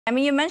I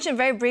mean, you mentioned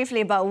very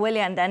briefly about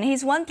Willian then.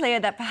 He's one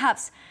player that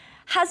perhaps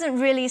hasn't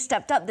really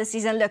stepped up this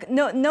season. Look,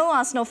 no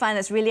Arsenal fan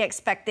is really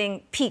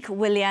expecting peak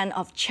Willian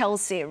of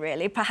Chelsea,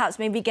 really. Perhaps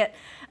maybe get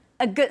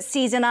a good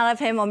season out of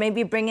him or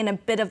maybe bring in a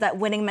bit of that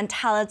winning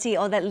mentality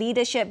or that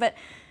leadership. But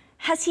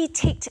has he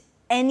ticked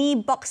any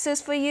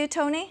boxes for you,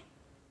 Tony?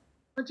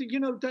 I think, you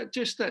know,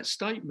 that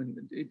statement,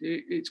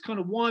 it's kind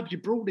of why have you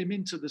brought him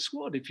into the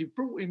squad? If you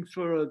brought him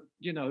for,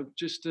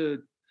 just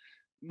to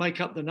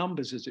make up the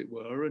numbers, as it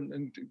were,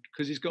 and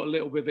because he's got a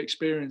little bit of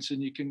experience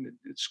and you can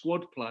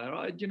squad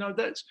player,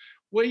 that's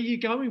where are you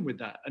going with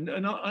that? And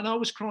I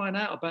was crying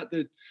out about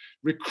the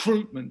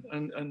recruitment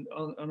and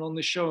on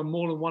the show on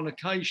more than one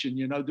occasion,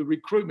 the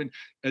recruitment.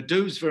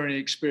 Adu's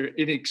very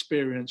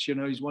inexperienced,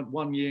 he's won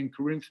 1 year in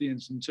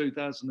Corinthians in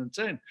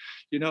 2010,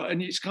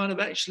 and it's kind of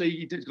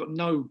actually he's got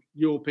no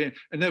European,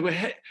 and they were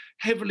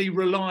heavily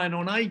relying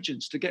on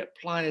agents to get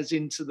players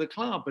into the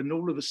club, and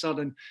all of a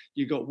sudden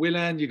you got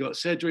Willian, you got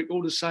Cedric,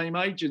 all the same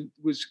agent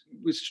was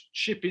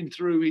shipping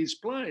through his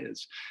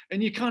players,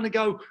 and you kind of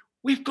go,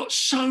 we've got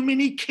so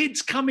many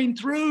kids coming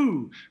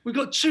through. We've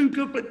got too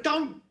good, but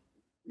don't,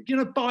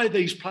 buy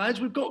these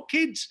players. We've got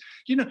kids.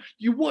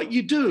 What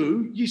you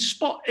do, you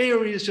spot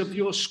areas of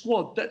your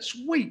squad that's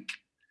weak.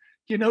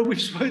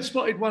 We've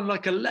spotted one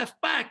like a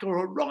left back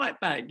or a right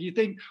back. You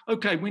think,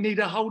 okay, we need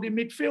a holding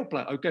midfield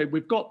player. Okay,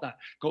 we've got that.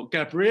 Got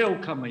Gabriel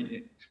coming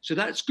in. So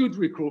that's good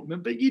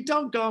recruitment, but you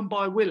don't go and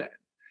buy Willian.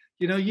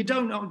 You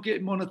don't get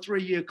him on a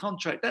 3-year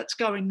contract. That's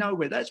going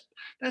nowhere.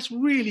 That's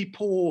really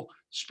poor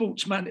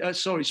sports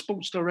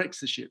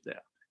directorship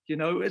there.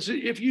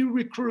 If you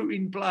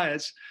recruiting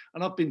players,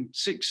 and I've been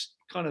 6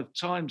 kind of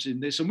times in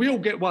this, and we all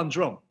get ones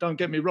wrong. Don't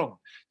get me wrong.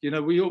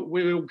 We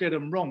all get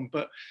them wrong.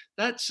 But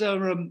that's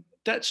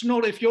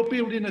not, if you're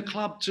building a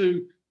club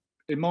to,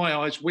 in my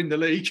eyes, win the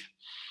league.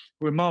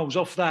 We're miles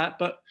off that.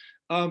 But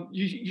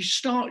you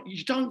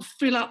don't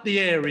fill up the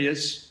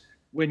areas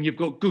when you've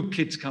got good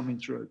kids coming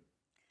through.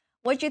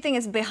 What do you think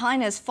is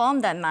behind his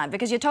form then, Matt?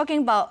 Because you're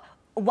talking about,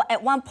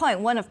 at one point,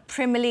 one of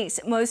Premier League's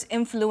most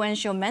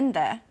influential men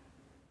there.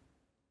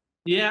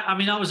 Yeah, I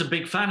mean, I was a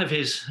big fan of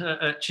his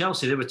at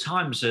Chelsea. There were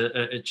times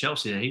at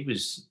Chelsea that he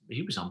was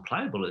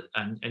unplayable,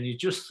 and you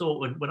just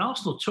thought when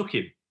Arsenal took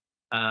him,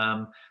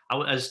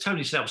 as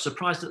Tony said, I was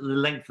surprised at the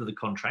length of the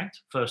contract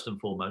first and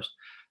foremost,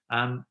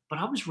 but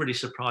I was really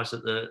surprised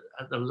at the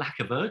lack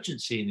of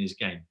urgency in his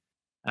game.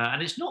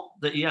 And it's not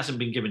that he hasn't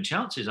been given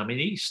chances. I mean,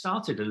 he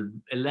started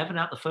 11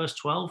 out of the first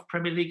 12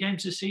 Premier League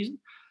games this season.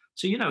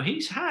 So,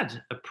 he's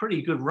had a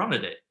pretty good run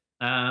at it.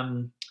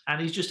 And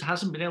he just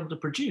hasn't been able to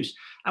produce.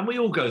 And we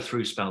all go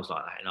through spells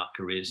like that in our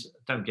careers.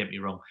 Don't get me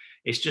wrong.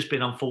 It's just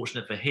been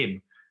unfortunate for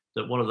him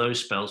that one of those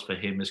spells for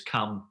him has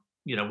come,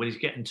 when he's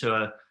getting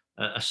to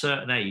a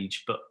certain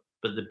age. But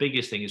the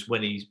biggest thing is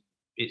when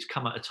it's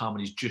come at a time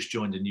when he's just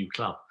joined a new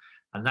club.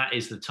 And that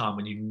is the time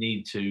when you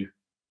need to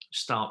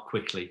start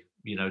quickly.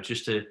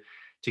 Just to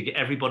get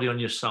everybody on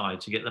your side,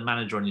 to get the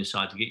manager on your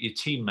side, to get your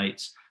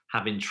teammates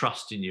having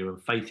trust in you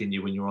and faith in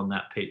you when you're on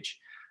that pitch.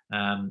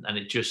 And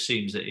it just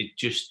seems that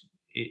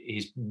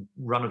his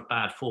run of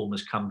bad form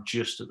has come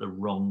just at the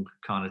wrong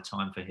kind of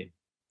time for him.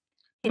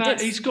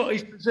 Matt, he's got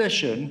his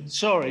possession.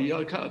 Sorry,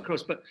 I cut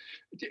across, but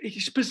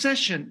his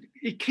possession,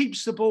 he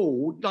keeps the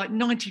ball like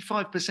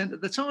 95% of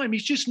the time.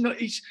 He's just not.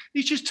 He's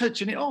just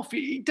touching it off.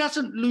 He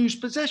doesn't lose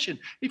possession.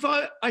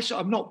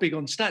 I'm not big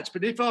on stats,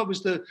 but if I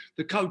was the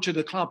coach of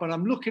the club and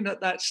I'm looking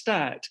at that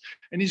stat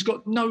and he's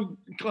got no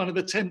kind of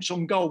attempts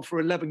on goal for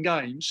 11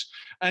 games,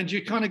 and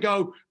you kind of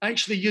go,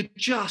 actually, you're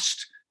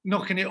just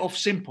knocking it off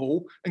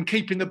simple and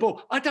keeping the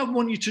ball. I don't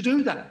want you to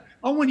do that.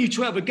 I want you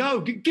to have a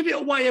go. Give it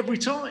away every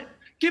time.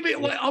 Give it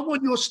away. I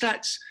want your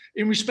stats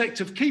in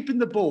respect of keeping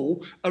the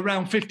ball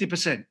around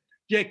 50%.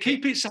 Yeah,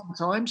 keep it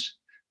sometimes.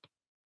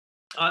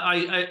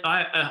 I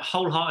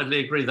wholeheartedly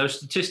agree. Those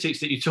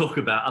statistics that you talk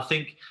about, I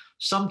think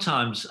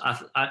sometimes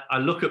I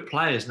look at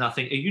players and I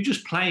think, are you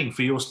just playing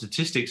for your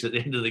statistics at the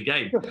end of the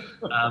game?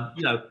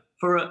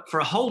 For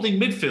a holding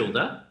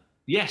midfielder,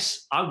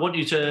 yes, I want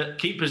you to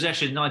keep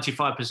possession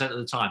 95% of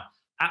the time.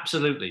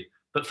 Absolutely.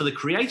 But for the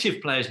creative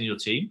players in your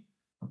team,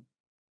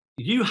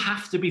 you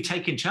have to be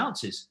taking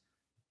chances.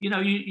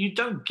 You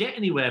don't get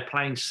anywhere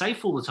playing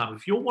safe all the time.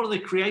 If you're one of the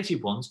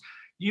creative ones,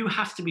 you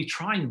have to be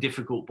trying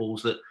difficult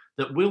balls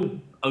that will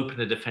open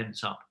a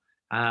defence up.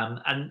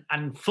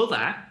 And for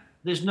that,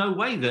 there's no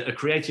way that a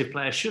creative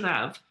player should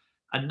have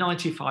a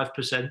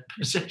 95%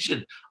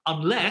 possession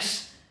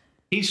unless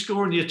he's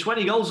scoring you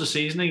 20 goals a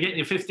season and getting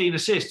you 15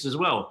 assists as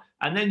well.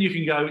 And then you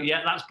can go,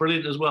 yeah, that's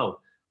brilliant as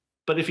well.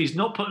 But if he's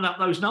not putting up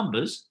those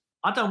numbers,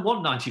 I don't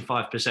want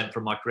 95%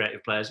 from my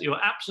creative players.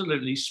 You're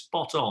absolutely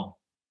spot on.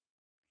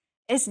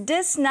 Is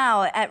this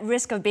now at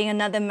risk of being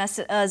another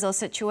Mesut Ozil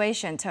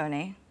situation,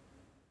 Tony?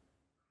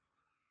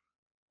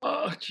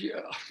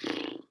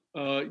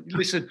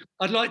 Listen,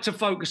 I'd like to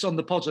focus on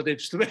the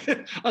positives.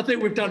 I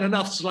think we've done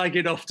enough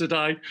slagging off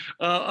today.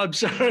 I'm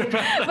sorry about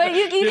that. But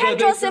you can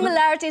draw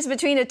similarities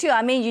between the two.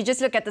 I mean, you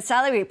just look at the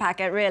salary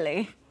packet,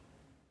 really.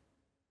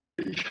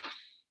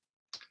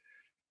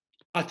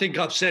 I think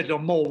I've said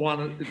on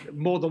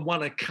more than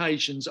one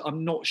occasions,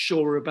 I'm not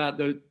sure about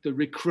the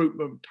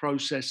recruitment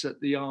process at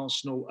the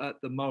Arsenal at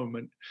the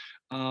moment.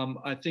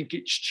 I think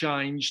it's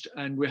changed,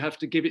 and we have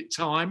to give it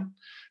time.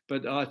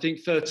 But I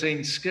think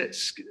 13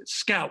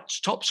 scouts,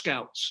 top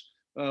scouts,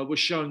 were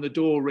shown the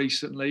door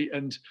recently,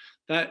 and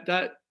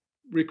that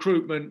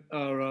recruitment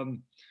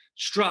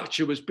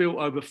structure was built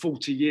over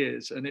 40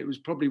 years, and it was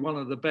probably one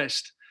of the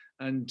best.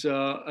 And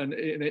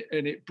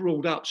it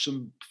brought up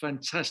some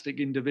fantastic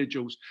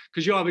individuals,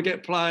 because you either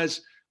get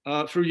players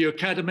through your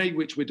academy,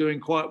 which we're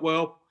doing quite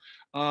well,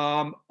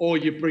 or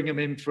you bring them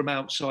in from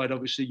outside.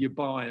 Obviously, you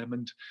buy them,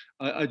 and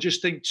I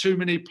just think too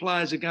many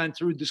players are going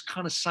through this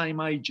kind of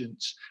same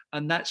agents,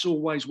 and that's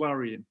always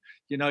worrying.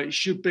 You know, it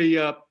should be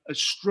a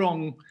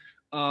strong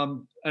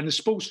and a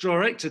sports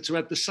director to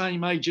have the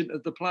same agent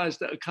as the players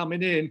that are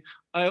coming in.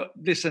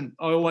 Listen,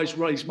 I always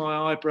raise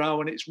my eyebrow,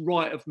 and it's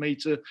right of me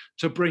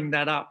to bring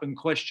that up and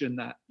question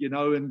that, you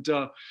know. And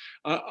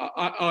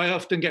I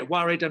often get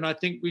worried, and I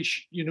think we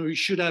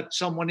should have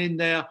someone in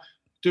there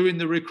doing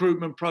the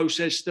recruitment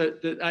process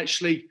that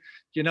actually,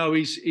 you know,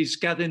 is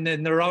gathering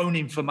their own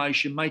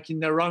information,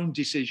 making their own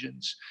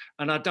decisions.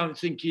 And I don't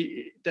think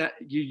that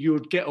you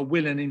would get a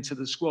Willian into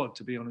the squad,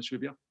 to be honest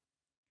with you.